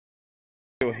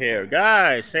here.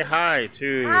 Guys, say hi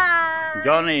to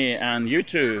Johnny and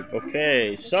YouTube.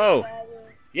 Okay, so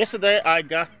yesterday I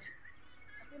got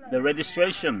the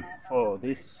registration for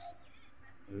this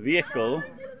vehicle.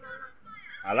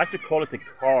 I like to call it a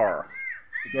car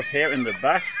because here in the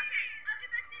back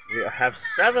we have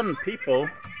 7 people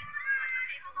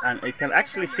and it can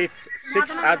actually sit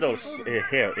 6 adults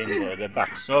here in the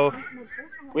back. So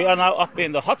we are now up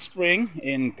in the hot spring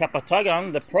in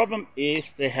Kapatagan. The problem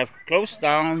is they have closed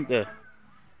down the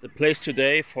place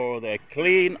today for the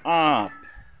clean up.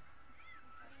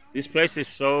 This place is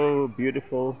so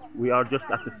beautiful. We are just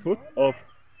at the foot of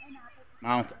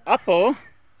Mount Apo,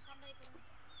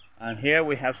 and here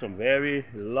we have some very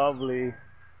lovely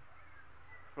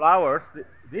flowers.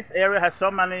 This area has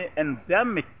so many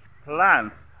endemic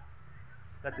plants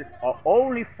that are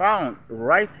only found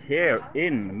right here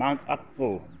in Mount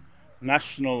Apo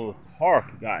National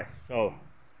Park, guys. So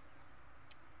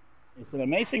it's an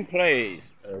amazing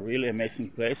place, a really amazing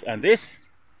place. And this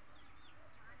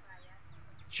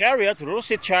chariot,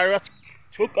 Rusi Chariot,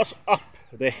 took us up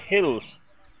the hills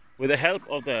with the help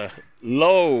of the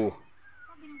low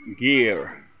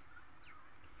gear.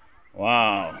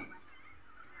 Wow.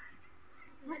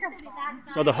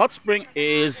 So the hot spring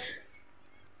is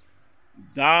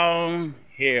down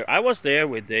here. I was there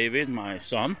with David, my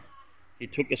son. He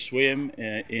took a swim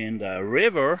in the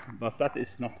river, but that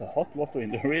is not the hot water in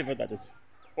the river, that is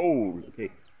cold. Okay.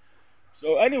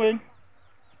 So anyway,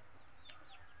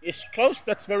 it's closed.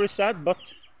 That's very sad, but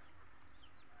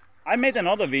I made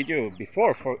another video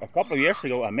before, for a couple of years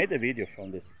ago. I made a video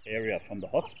from this area, from the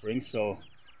hot spring. So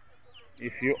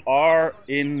if you are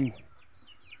in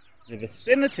the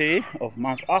vicinity of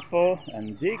Mount Apo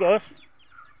and Digos,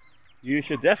 you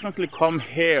should definitely come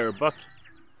here, but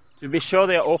to be sure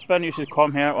they are open, you should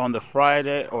come here on the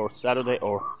Friday or Saturday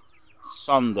or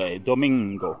Sunday,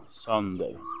 Domingo,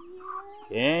 Sunday.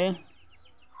 Okay.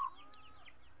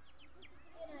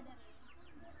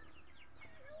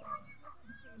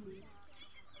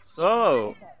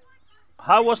 So,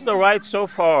 how was the ride so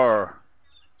far?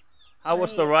 How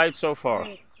was the ride so far?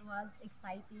 It was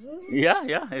exciting.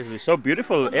 Yeah, it's so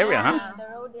beautiful area, huh? The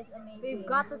road is amazing. We've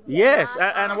got to see Yes,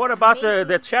 and what about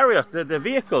the chariot, the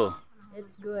vehicle?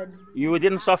 It's good. You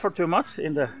didn't suffer too much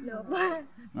in the... No.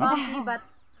 Bumpy, but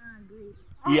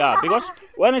great. Yeah, because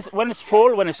when it's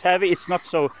full, when it's heavy, it's not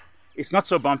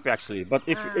so bumpy actually. But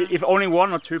if only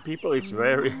 1 or 2 people, it's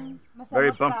very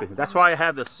bumpy. That's why I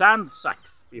have the sand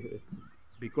sacks,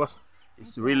 because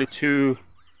it's really too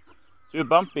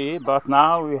bumpy. But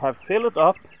now we have filled it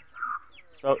up,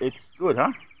 so it's good,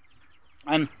 huh?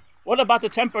 And what about the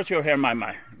temperature here,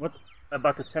 Mai? What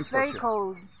about the temperature? It's very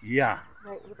cold. Yeah.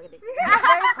 It's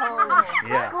very cold.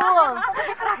 Yeah. It's cool.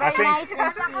 It's very nice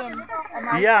and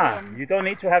skin. Yeah, Skin. you don't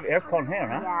need to have aircon here,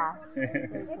 huh? Yeah.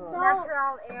 It's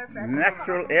natural air freshener.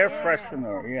 Natural air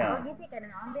freshener, yeah.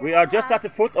 We are just at the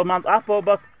foot of Mount Apo,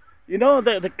 but you know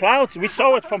the clouds, we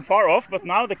saw it from far off, but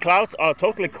now the clouds are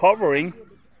totally covering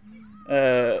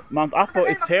Mount Apo.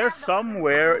 It's here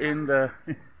somewhere in the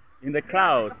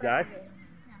clouds, guys.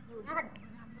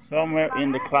 Somewhere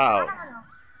in the clouds.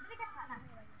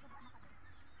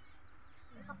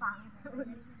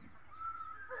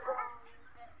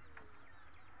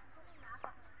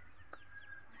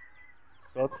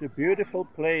 Such a beautiful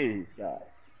place,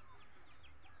 guys.